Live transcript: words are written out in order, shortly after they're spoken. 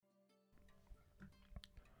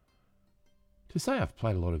To say I've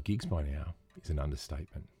played a lot of gigs by now is an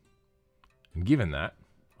understatement. And given that,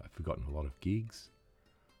 I've forgotten a lot of gigs,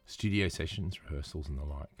 studio sessions, rehearsals and the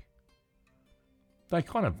like. They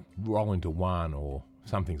kind of roll into one, or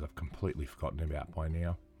some things I've completely forgotten about by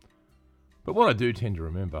now. But what I do tend to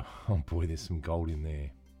remember, oh boy, there's some gold in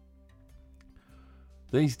there.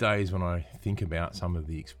 These days when I think about some of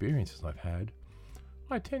the experiences I've had,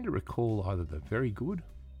 I tend to recall either the very good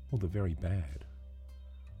or the very bad.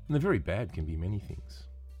 And the very bad can be many things.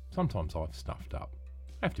 Sometimes I've stuffed up.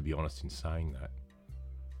 I have to be honest in saying that.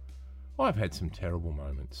 I've had some terrible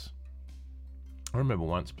moments. I remember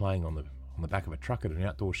once playing on the back of a truck at an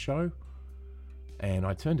outdoor show, and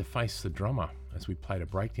I turned to face the drummer as we played a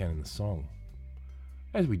breakdown in the song.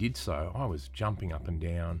 As we did so, I was jumping up and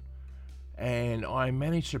down, and I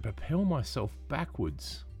managed to propel myself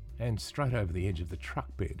backwards and straight over the edge of the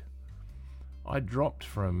truck bed. I dropped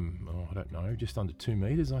from, just under 2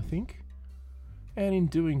 metres, I think. And in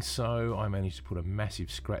doing so, I managed to put a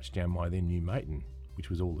massive scratch down my then new maiden,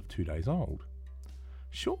 which was all of 2 days old.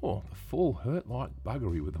 Sure, the fall hurt like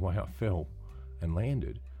buggery with the way I fell and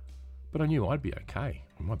landed, but I knew I'd be okay,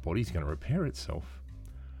 and my body's going to repair itself.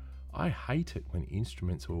 I hate it when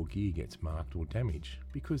instruments or gear gets marked or damaged,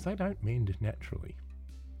 because they don't mend naturally.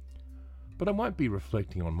 But I won't be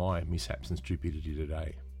reflecting on my mishaps and stupidity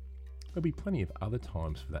today. There'll be plenty of other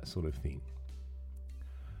times for that sort of thing.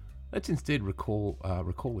 Let's instead recall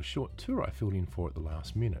a short tour I filled in for at the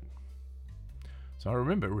last minute. So I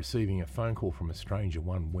remember receiving a phone call from a stranger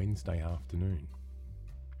one Wednesday afternoon.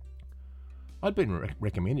 I'd been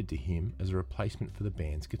recommended to him as a replacement for the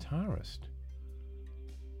band's guitarist.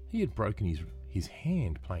 He had broken his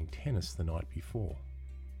hand playing tennis the night before.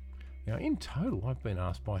 Now in total I've been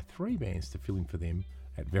asked by 3 bands to fill in for them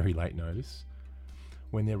at very late notice,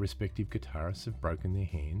 when their respective guitarists have broken their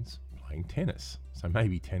hands playing tennis. So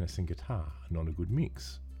maybe tennis and guitar are not a good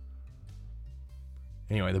mix.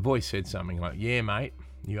 Anyway, the voice said something like, "Yeah, mate,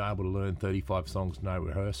 you're able to learn 35 songs, no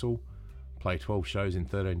rehearsal, play 12 shows in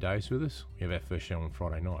 13 days with us. We have our first show on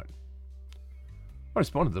Friday night." I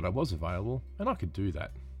responded that I was available and I could do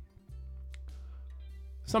that.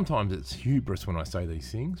 Sometimes it's hubris when I say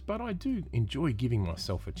these things, but I do enjoy giving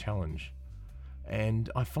myself a challenge. And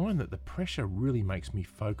I find that the pressure really makes me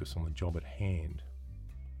focus on the job at hand.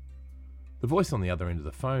 The voice on the other end of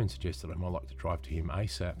the phone suggested I might like to drive to him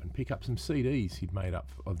ASAP and pick up some CDs he'd made up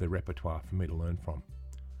of their repertoire for me to learn from.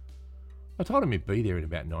 I told him he'd be there in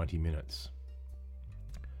about 90 minutes.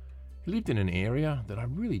 He lived in an area that I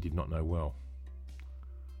really did not know well.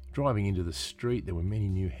 Driving into the street, there were many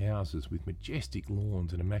new houses with majestic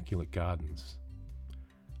lawns and immaculate gardens.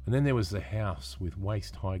 And then there was the house with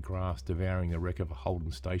waist-high grass devouring the wreck of a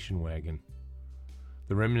Holden station wagon.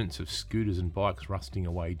 The remnants of scooters and bikes rusting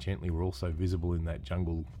away gently were also visible in that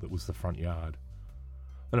jungle that was the front yard.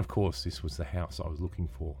 And of course, this was the house I was looking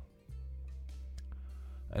for.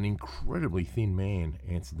 An incredibly thin man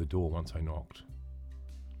answered the door once I knocked.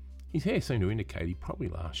 His hair seemed to indicate he probably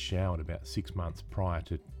last showered about 6 months prior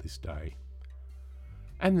to this day.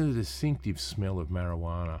 And the distinctive smell of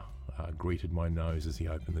marijuana greeted my nose as he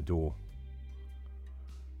opened the door.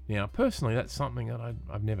 Now, personally, that's something that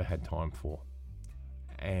I've never had time for,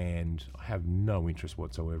 and I have no interest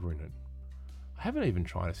whatsoever in it. I haven't even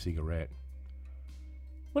tried a cigarette.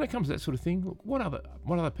 When it comes to that sort of thing, look, what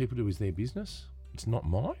other people do is their business. It's not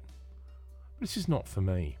mine, but it's just not for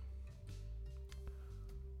me.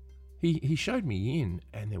 He showed me in,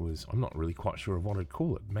 and there was, I'm not really quite sure of what I'd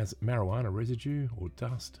call it, marijuana residue or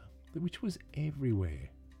dust, which was everywhere.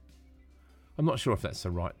 I'm not sure if that's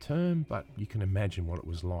the right term, but you can imagine what it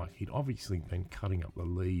was like. He'd obviously been cutting up the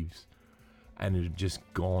leaves, and it had just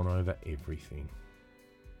gone over everything.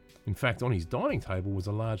 In fact, on his dining table was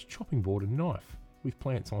a large chopping board and knife with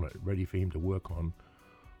plants on it, ready for him to work on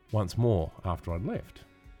once more after I'd left.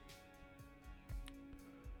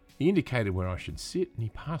 He indicated where I should sit, and he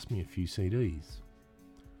passed me a few CDs.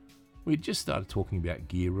 We had just started talking about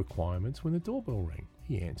gear requirements when the doorbell rang.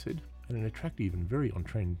 He answered, and an attractive and very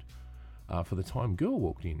on-trend for the time girl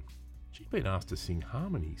walked in. She'd been asked to sing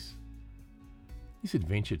harmonies. This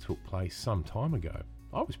adventure took place some time ago.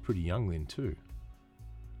 I was pretty young then too.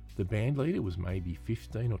 The band leader was maybe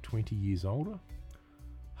 15 or 20 years older.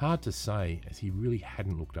 Hard to say, as he really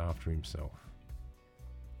hadn't looked after himself.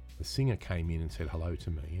 The singer came in and said hello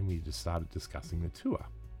to me, and we just started discussing the tour.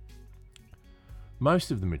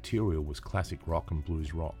 Most of the material was classic rock and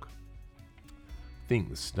blues rock. Think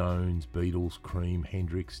the Stones, Beatles, Cream,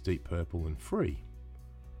 Hendrix, Deep Purple and Free.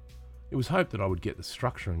 It was hoped that I would get the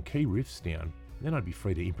structure and key riffs down, and then I'd be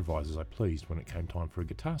free to improvise as I pleased when it came time for a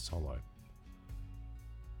guitar solo.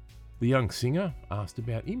 The young singer asked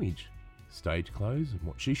about image, stage clothes and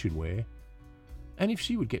what she should wear, and if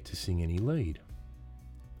she would get to sing any lead.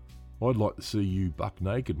 "I'd like to see you buck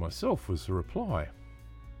naked myself," was the reply.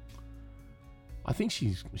 I think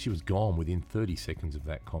she was gone within 30 seconds of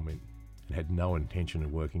that comment and had no intention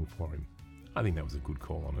of working for him. I think that was a good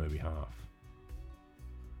call on her behalf.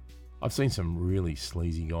 I've seen some really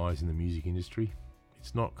sleazy guys in the music industry.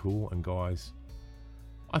 It's not cool, and guys,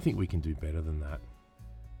 I think we can do better than that.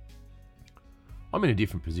 I'm in a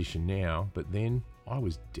different position now, but then I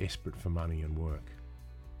was desperate for money and work.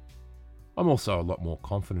 I'm also a lot more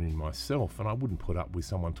confident in myself, and I wouldn't put up with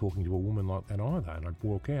someone talking to a woman like that either, and I'd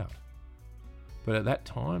walk out. But at that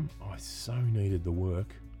time, I so needed the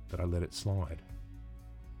work that I let it slide.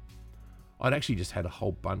 I'd actually just had a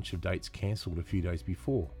whole bunch of dates cancelled a few days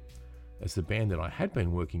before, as the band that I had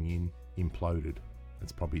been working in imploded.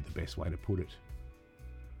 That's probably the best way to put it.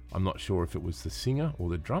 I'm not sure if it was the singer or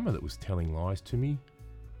the drummer that was telling lies to me,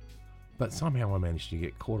 but somehow I managed to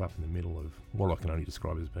get caught up in the middle of what I can only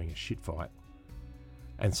describe as being a shit fight,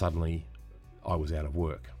 and suddenly I was out of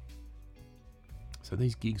work. So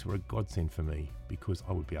these gigs were a godsend for me because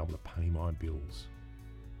I would be able to pay my bills.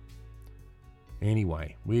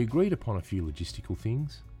 Anyway, we agreed upon a few logistical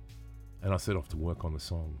things, and I set off to work on the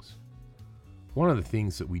songs. One of the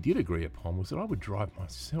things that we did agree upon was that I would drive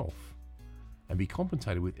myself and be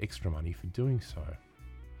compensated with extra money for doing so.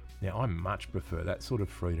 Now, I much prefer that sort of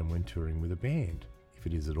freedom when touring with a band, if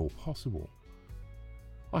it is at all possible.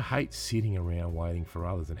 I hate sitting around waiting for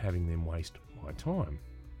others and having them waste my time.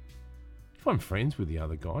 If I'm friends with the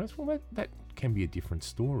other guys, well, that can be a different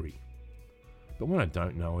story. But when I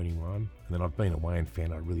don't know anyone, and then I've been away and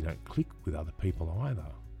found I really don't click with other people either,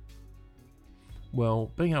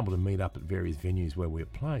 well, being able to meet up at various venues where we're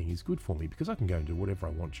playing is good for me because I can go and do whatever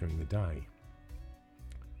I want during the day.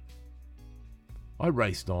 I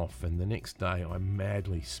raced off, and the next day I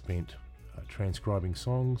madly spent transcribing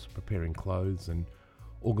songs, preparing clothes, and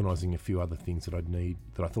organising a few other things that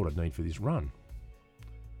I thought I'd need for this run.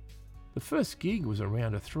 The first gig was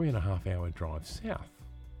around a 3.5 hour drive south.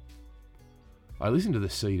 I listened to the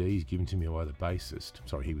CDs given to me by the bassist.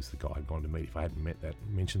 Sorry, he was the guy I'd gone to meet if I hadn't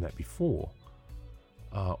mentioned that before.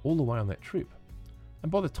 All the way on that trip.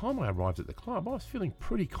 And by the time I arrived at the club, I was feeling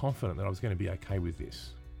pretty confident that I was going to be okay with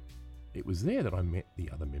this. It was there that I met the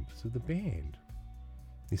other members of the band.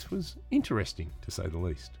 This was interesting, to say the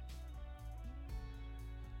least.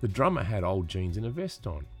 The drummer had old jeans and a vest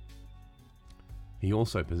on. He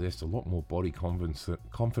also possessed a lot more body confidence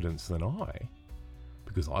than I,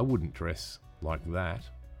 because I wouldn't dress like that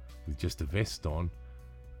with just a vest on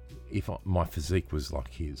if my physique was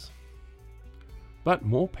like his. But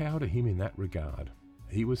more power to him in that regard.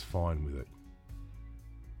 He was fine with it.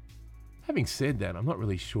 Having said that, I'm not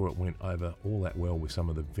really sure it went over all that well with some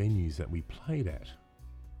of the venues that we played at.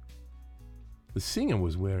 The singer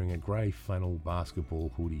was wearing a grey flannel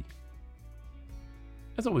basketball hoodie.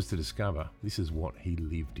 As I was to discover, this is what he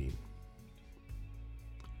lived in.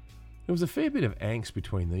 There was a fair bit of angst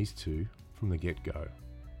between these two from the get-go.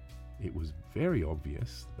 It was very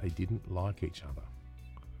obvious they didn't like each other.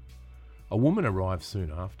 A woman arrived soon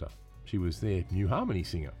after. She was their new harmony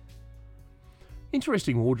singer.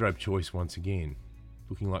 Interesting wardrobe choice once again,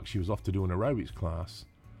 looking like she was off to do an aerobics class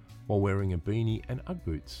while wearing a beanie and Ugg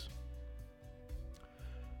boots.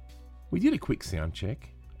 We did a quick sound check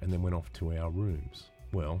and then went off to our rooms.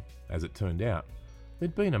 Well, as it turned out,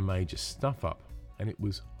 there'd been a major stuff-up and it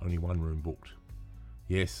was only one room booked.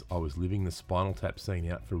 Yes, I was living the Spinal Tap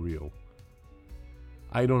scene out for real.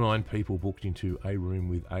 8 or 9 people booked into a room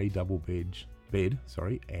with a double bed,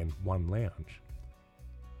 and one lounge.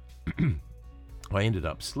 I ended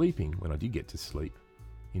up sleeping, when I did get to sleep,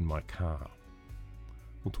 in my car.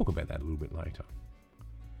 We'll talk about that a little bit later.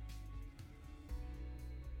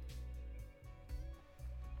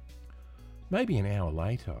 Maybe an hour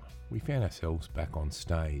later, we found ourselves back on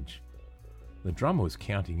stage. The drummer was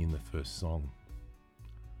counting in the first song.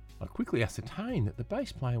 I quickly ascertained that the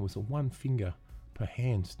bass player was a one finger per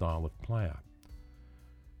hand style of player.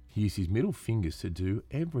 He used his middle fingers to do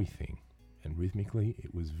everything, and rhythmically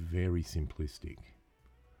it was very simplistic.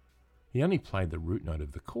 He only played the root note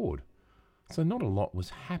of the chord, so not a lot was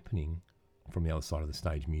happening from the other side of the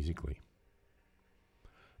stage musically.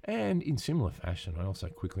 And in similar fashion, I also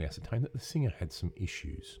quickly ascertained that the singer had some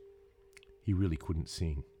issues. He really couldn't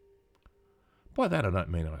sing. By that I don't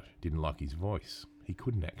mean I didn't like his voice. He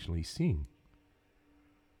couldn't actually sing.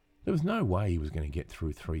 There was no way he was going to get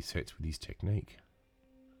through 3 sets with his technique.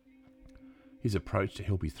 His approach to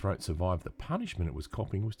help his throat survive the punishment it was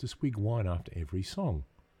copping was to swig wine after every song,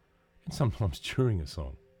 and sometimes during a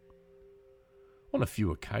song. On a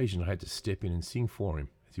few occasions I had to step in and sing for him,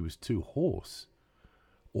 as he was too hoarse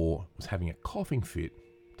or was having a coughing fit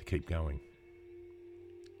to keep going.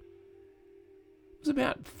 It was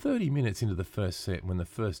about 30 minutes into the first set when the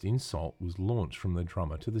first insult was launched from the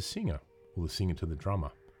drummer to the singer, or the singer to the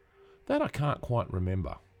drummer. That I can't quite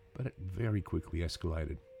remember, but it very quickly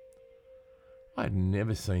escalated. I had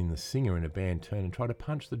never seen the singer in a band turn and try to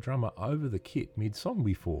punch the drummer over the kit mid-song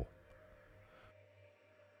before.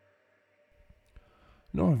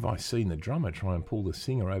 Nor have I seen the drummer try and pull the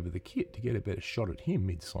singer over the kit to get a better shot at him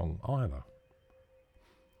mid-song either.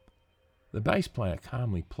 The bass player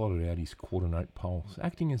calmly plotted out his quarter note pulse,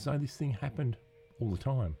 acting as though this thing happened all the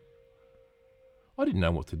time. I didn't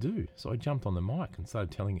know what to do, so I jumped on the mic and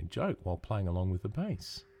started telling a joke while playing along with the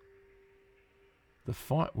bass. The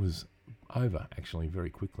fight was over, actually, very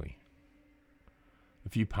quickly. A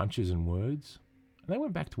few punches and words, and they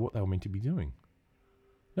went back to what they were meant to be doing.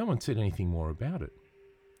 No one said anything more about it.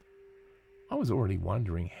 I was already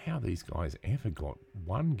wondering how these guys ever got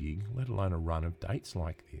one gig, let alone a run of dates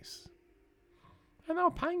like this. And they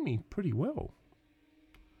were paying me pretty well.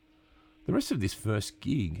 The rest of this first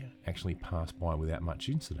gig actually passed by without much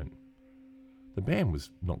incident. The band was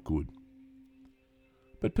not good,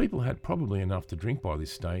 but people had probably enough to drink by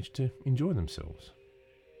this stage to enjoy themselves.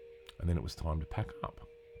 And then it was time to pack up.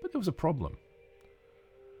 But there was a problem.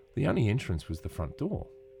 The only entrance was the front door,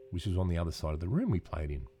 which was on the other side of the room we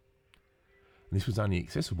played in. And this was only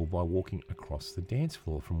accessible by walking across the dance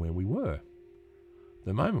floor from where we were.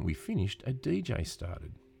 The moment we finished, a DJ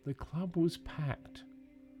started. The club was packed.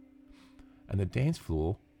 And the dance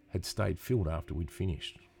floor had stayed filled after we'd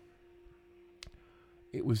finished.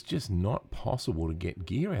 It was just not possible to get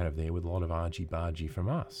gear out of there with a lot of argy-bargy from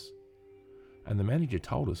us. And the manager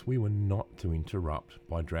told us we were not to interrupt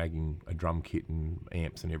by dragging a drum kit and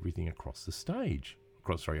amps and everything across the stage.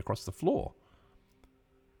 Across the floor.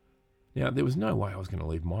 Now, there was no way I was going to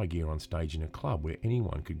leave my gear on stage in a club where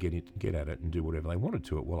anyone could get at it and do whatever they wanted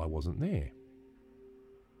to it while I wasn't there.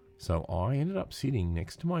 So I ended up sitting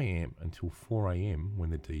next to my amp until 4 a.m. when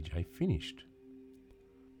the DJ finished.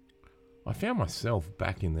 I found myself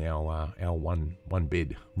back in our one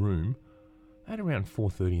bed room at around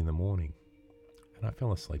 4:30 in the morning, and I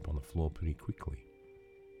fell asleep on the floor pretty quickly.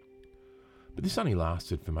 But this only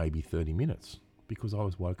lasted for maybe 30 minutes because I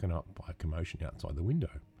was woken up by a commotion outside the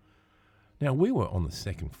window. Now, we were on the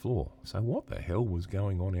second floor, so what the hell was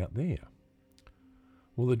going on out there?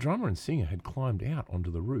 Well, the drummer and singer had climbed out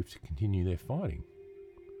onto the roof to continue their fighting.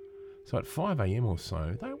 So at 5 a.m. or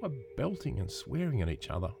so, they were belting and swearing at each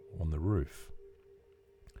other on the roof.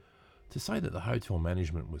 To say that the hotel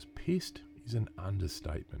management was pissed is an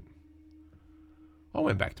understatement. I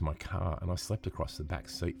went back to my car and I slept across the back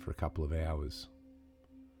seat for a couple of hours.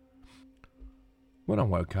 When I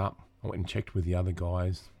woke up, I went and checked with the other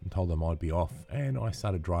guys and told them I'd be off, and I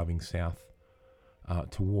started driving south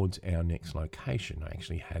towards our next location. I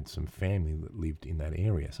actually had some family that lived in that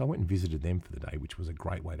area, so I went and visited them for the day, which was a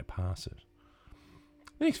great way to pass it.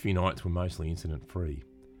 The next few nights were mostly incident-free.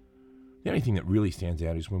 The only thing that really stands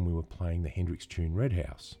out is when we were playing the Hendrix tune Red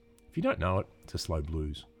House. If you don't know it, it's a slow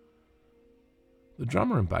blues. The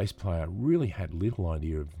drummer and bass player really had little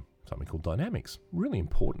idea of something called dynamics, really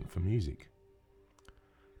important for music.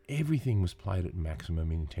 Everything was played at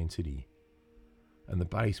maximum intensity, and the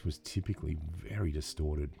bass was typically very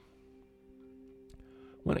distorted.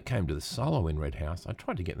 When it came to the solo in Red House, I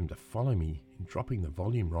tried to get them to follow me in dropping the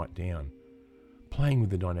volume right down, playing with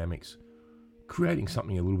the dynamics, creating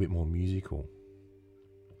something a little bit more musical.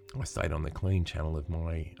 I stayed on the clean channel of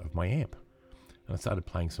my amp, and I started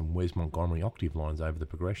playing some Wes Montgomery octave lines over the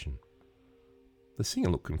progression. The singer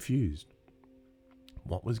looked confused.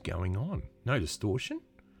 What was going on? No distortion?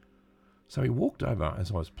 So he walked over as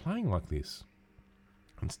I was playing like this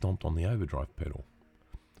and stomped on the overdrive pedal.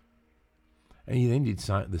 And he then did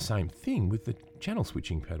the same thing with the channel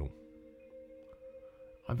switching pedal.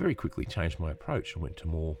 I very quickly changed my approach and went to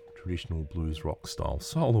more traditional blues rock style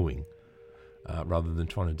soloing rather than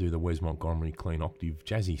trying to do the Wes Montgomery clean octave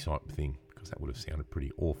jazzy type thing, because that would have sounded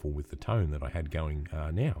pretty awful with the tone that I had going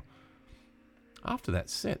now. After that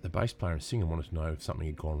set, the bass player and singer wanted to know if something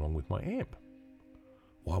had gone wrong with my amp.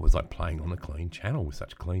 Why was I playing on a clean channel with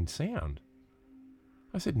such clean sound?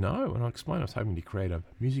 I said no, and I explained I was hoping to create a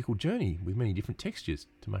musical journey with many different textures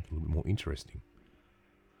to make it a little bit more interesting.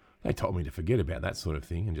 They told me to forget about that sort of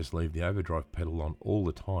thing and just leave the overdrive pedal on all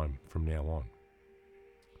the time from now on.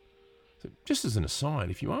 So just as an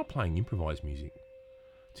aside, if you are playing improvised music,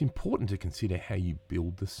 it's important to consider how you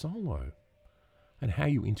build the solo and how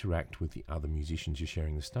you interact with the other musicians you're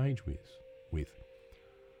sharing the stage with.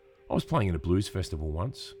 I was playing at a blues festival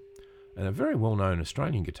once, and a very well-known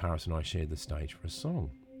Australian guitarist and I shared the stage for a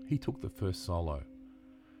song. he took the first solo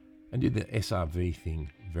and did the SRV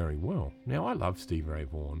thing very well. Now, I love Stevie Ray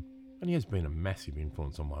Vaughan, and he has been a massive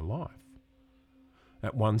influence on my life.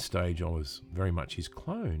 At one stage, I was very much his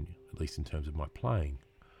clone, at least in terms of my playing.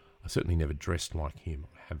 I certainly never dressed like him.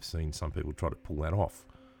 I have seen some people try to pull that off.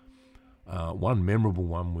 One memorable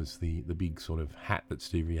one was the big sort of hat that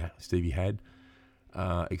Stevie had,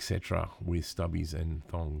 etc., with stubbies and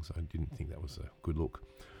thongs. I didn't think that was a good look.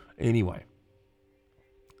 Anyway,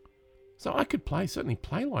 so I could certainly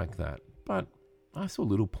play like that, but I saw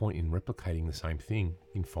little point in replicating the same thing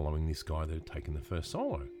in following this guy that had taken the first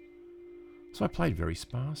solo. So I played very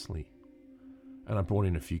sparsely, and I brought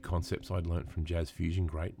in a few concepts I'd learnt from jazz fusion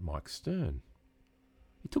great Mike Stern.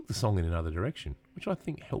 He took the song in another direction, which I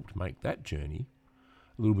think helped make that journey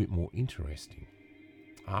a little bit more interesting.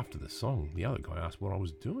 After the song, the other guy asked what I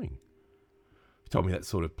was doing. He told me that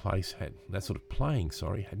sort of playing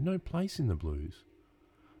had no place in the blues.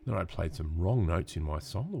 Then I played some wrong notes in my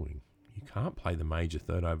soloing. You can't play the major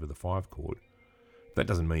third over the 5 chord. If that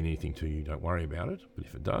doesn't mean anything to you, don't worry about it. But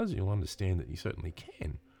if it does, you'll understand that you certainly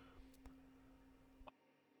can.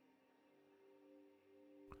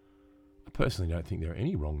 I personally don't think there are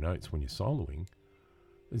any wrong notes when you're soloing.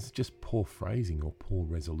 There's just poor phrasing or poor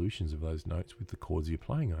resolutions of those notes with the chords you're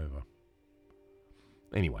playing over.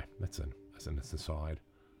 Anyway, that's an aside.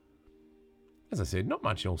 As I said, not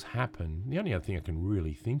much else happened. The only other thing I can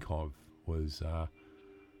really think of was a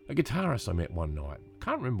guitarist I met one night. I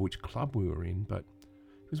can't remember which club we were in, but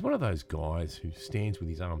he was one of those guys who stands with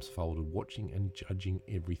his arms folded, watching and judging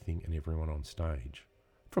everything and everyone on stage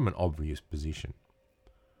from an obvious position.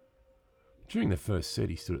 During the first set,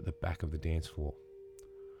 he stood at the back of the dance floor.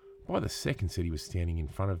 By the second set, he was standing in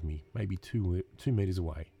front of me, maybe 2 metres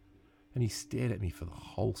away, and he stared at me for the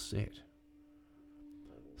whole set.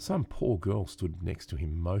 Some poor girl stood next to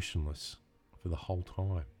him motionless for the whole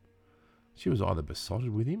time. She was either besotted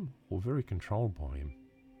with him or very controlled by him.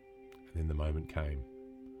 And then the moment came.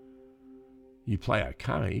 You play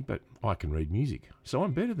okay, but I can read music, so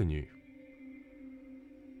I'm better than you.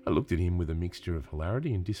 I looked at him with a mixture of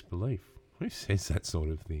hilarity and disbelief. Who says that sort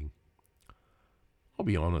of thing? I'll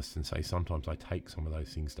be honest and say sometimes I take some of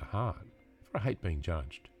those things to heart, for I hate being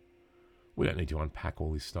judged. We don't need to unpack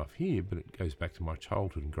all this stuff here, but it goes back to my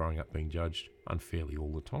childhood and growing up being judged unfairly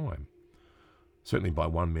all the time. Certainly by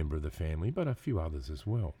one member of the family, but a few others as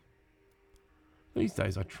well. These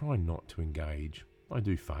days I try not to engage. I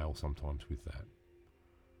do fail sometimes with that.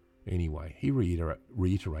 Anyway, he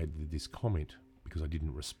reiterated this comment because I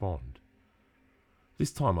didn't respond.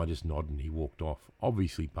 This time I just nodded and he walked off,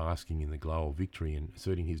 obviously basking in the glow of victory and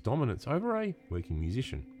asserting his dominance over a working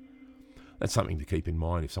musician. That's something to keep in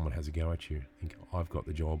mind if someone has a go at you. Think, I've got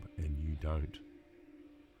the job and you don't.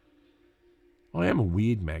 I am a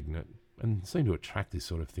weird magnet and seem to attract this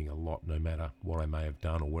sort of thing a lot, no matter what I may have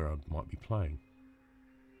done or where I might be playing.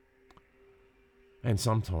 And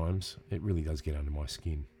sometimes it really does get under my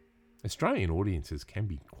skin. Australian audiences can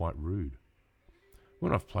be quite rude.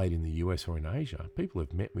 When I've played in the US or in Asia, people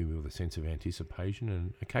have met me with a sense of anticipation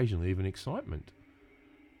and occasionally even excitement.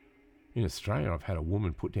 In Australia, I've had a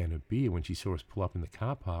woman put down her beer when she saw us pull up in the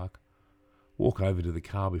car park, walk over to the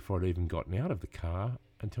car before I'd even gotten out of the car,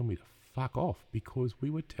 and tell me to fuck off because we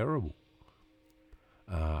were terrible.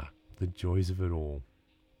 Ah, the joys of it all.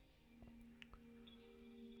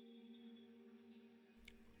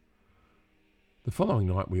 The following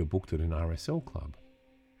night we were booked at an RSL club.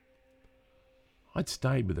 I'd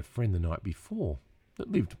stayed with a friend the night before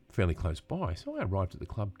that lived fairly close by, so I arrived at the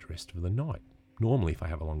club dressed for the night. Normally, if I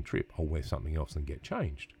have a long trip, I'll wear something else and get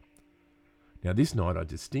changed. Now, this night I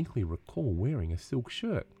distinctly recall wearing a silk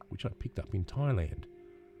shirt, which I picked up in Thailand.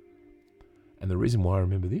 And the reason why I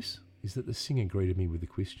remember this is that the singer greeted me with the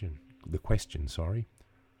question,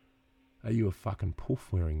 are you a fucking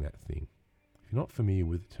poof wearing that thing? If you're not familiar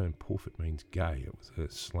with the term poof, it means gay. It was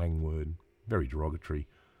a slang word, very derogatory,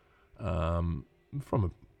 from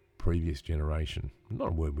a previous generation. Not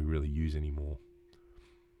a word we really use anymore.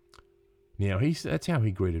 Now, that's how he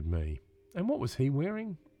greeted me. And what was he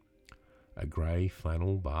wearing? A grey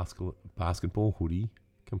flannel basketball hoodie,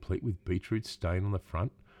 complete with beetroot stain on the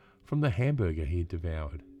front from the hamburger he had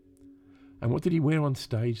devoured. And what did he wear on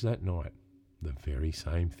stage that night? The very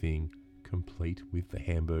same thing, complete with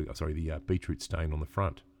the beetroot stain on the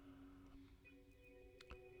front.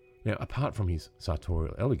 Now, apart from his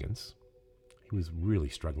sartorial elegance, he was really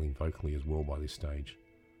struggling vocally as well by this stage.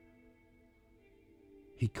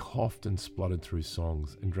 He coughed and spluttered through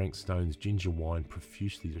songs and drank Stone's ginger wine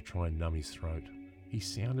profusely to try and numb his throat. He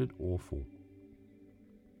sounded awful.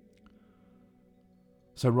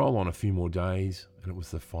 So roll on a few more days, and it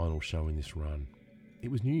was the final show in this run. It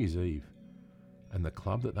was New Year's Eve, and the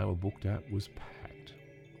club that they were booked at was packed.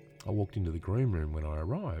 I walked into the green room when I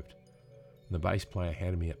arrived, and the bass player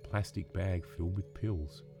handed me a plastic bag filled with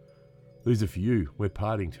pills. "These are for you. We're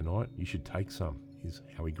partying tonight. You should take some," is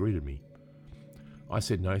how he greeted me. I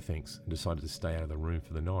said no thanks and decided to stay out of the room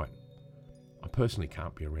for the night. I personally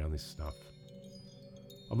can't be around this stuff.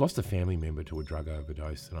 I've lost a family member to a drug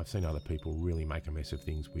overdose, and I've seen other people really make a mess of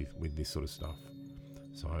things with this sort of stuff.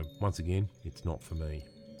 So, once again, it's not for me.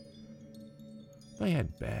 They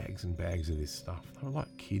had bags and bags of this stuff. They were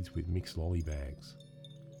like kids with mixed lolly bags.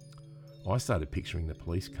 I started picturing the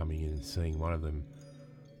police coming in and seeing one of them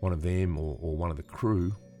or one of the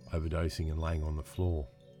crew overdosing and laying on the floor.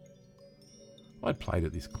 I'd played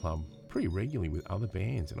at this club pretty regularly with other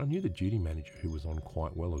bands, and I knew the duty manager, who was on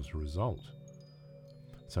quite well as a result.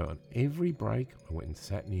 So on every break, I went and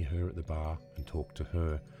sat near her at the bar and talked to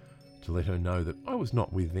her to let her know that I was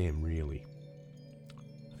not with them, really.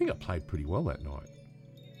 I think I played pretty well that night.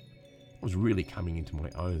 I was really coming into my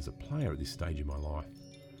own as a player at this stage of my life,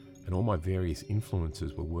 and all my various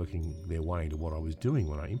influences were working their way into what I was doing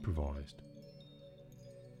when I improvised.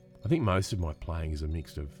 I think most of my playing is a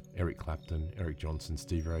mix of Eric Clapton, Eric Johnson,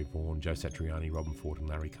 Stevie Ray Vaughan, Joe Satriani, Robin Ford and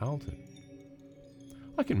Larry Carlton.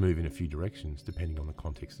 I can move in a few directions depending on the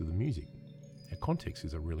context of the music. Now, context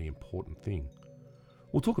is a really important thing.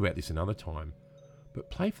 We'll talk about this another time,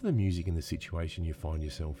 but play for the music in the situation you find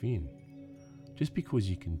yourself in. Just because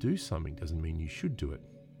you can do something doesn't mean you should do it.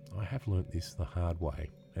 I have learnt this the hard way,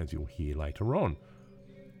 as you'll hear later on.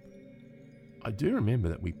 I do remember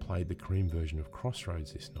that we played the Cream version of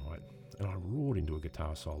Crossroads this night, and I roared into a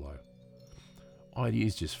guitar solo.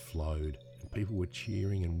 Ideas just flowed, and people were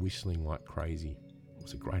cheering and whistling like crazy. It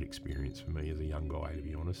was a great experience for me as a young guy, to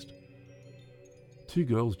be honest. 2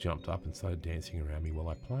 girls jumped up and started dancing around me while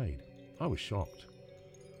I played. I was shocked.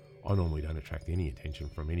 I normally don't attract any attention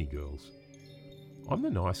from any girls. I'm the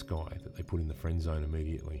nice guy that they put in the friend zone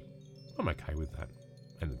immediately. I'm okay with that,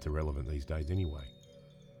 and it's irrelevant these days anyway.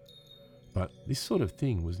 But this sort of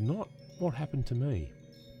thing was not what happened to me.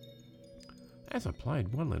 As I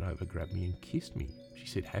played, one leaned over, grabbed me and kissed me. She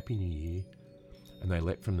said Happy New Year, and they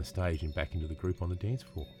leapt from the stage and back into the group on the dance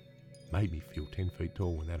floor. Made me feel 10 feet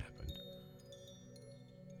tall when that happened.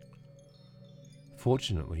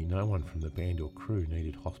 Fortunately, no one from the band or crew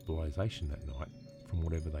needed hospitalisation that night from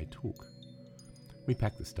whatever they took. We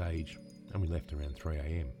packed the stage and we left around 3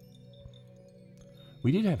 a.m.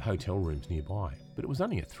 We did have hotel rooms nearby, but it was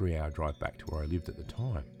only a 3-hour drive back to where I lived at the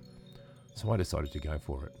time, so I decided to go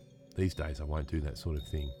for it. These days I won't do that sort of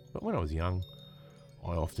thing, but when I was young,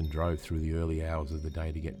 I often drove through the early hours of the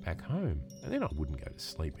day to get back home, and then I wouldn't go to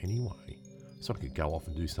sleep anyway, so I could go off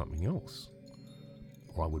and do something else.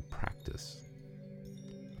 Or I would practice.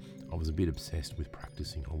 I was a bit obsessed with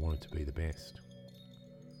practicing. I wanted to be the best.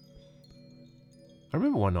 I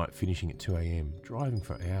remember one night finishing at 2 a.m, driving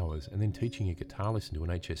for hours, and then teaching a guitar lesson to an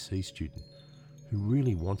HSC student who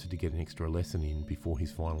really wanted to get an extra lesson in before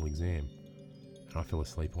his final exam, and I fell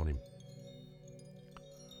asleep on him.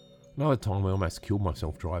 Another time I almost killed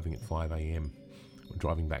myself driving at 5 a.m,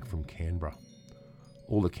 driving back from Canberra.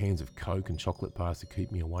 All the cans of Coke and chocolate bars to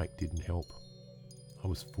keep me awake didn't help. I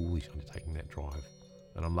was foolish undertaking that drive,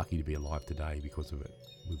 and I'm lucky to be alive today because of it,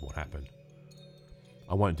 with what happened.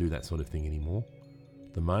 I won't do that sort of thing anymore.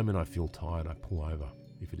 The moment I feel tired, I pull over.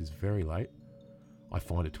 If it is very late, I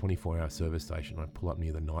find a 24-hour service station and I pull up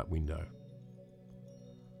near the night window.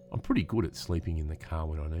 I'm pretty good at sleeping in the car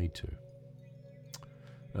when I need to.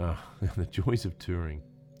 The joys of touring.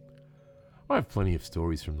 I have plenty of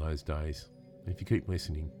stories from those days, and if you keep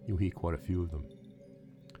listening, you'll hear quite a few of them.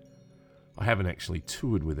 I haven't actually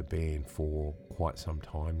toured with a band for quite some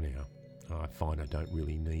time now. I find I don't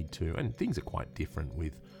really need to, and things are quite different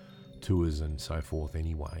with tours and so forth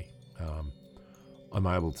anyway. I'm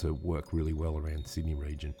able to work really well around Sydney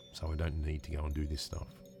region, so I don't need to go and do this stuff.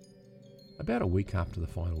 About a week after the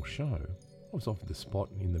final show, I was offered the spot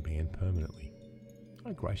in the band permanently.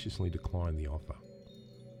 I graciously declined the offer.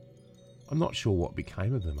 I'm not sure what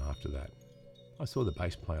became of them after that. I saw the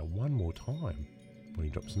bass player one more time when he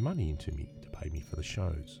dropped some money into me to pay me for the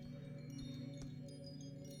shows.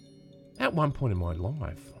 At one point in my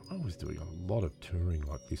life, I was doing a lot of touring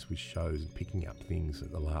like this with shows and picking up things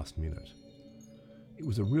at the last minute. It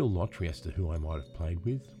was a real lottery as to who I might have played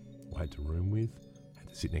with, or had to room with, had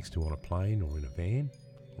to sit next to on a plane or in a van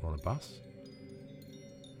or on a bus.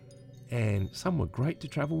 And some were great to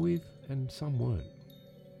travel with and some weren't.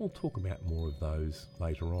 We'll talk about more of those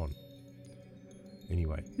later on.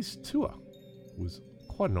 Anyway, this tour was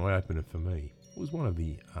quite an eye-opener for me. It was one of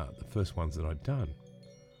the first ones that I'd done.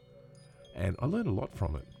 And I learned a lot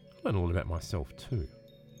from it. learn a lot about myself too.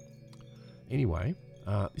 Anyway,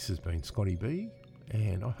 this has been Scotty B,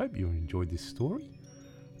 and I hope you enjoyed this story.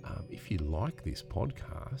 If you like this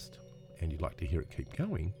podcast and you'd like to hear it keep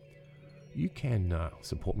going, you can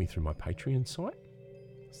support me through my Patreon site,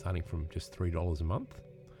 starting from just $3 a month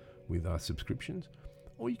with subscriptions,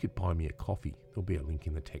 or you could buy me a coffee. There'll be a link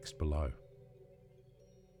in the text below.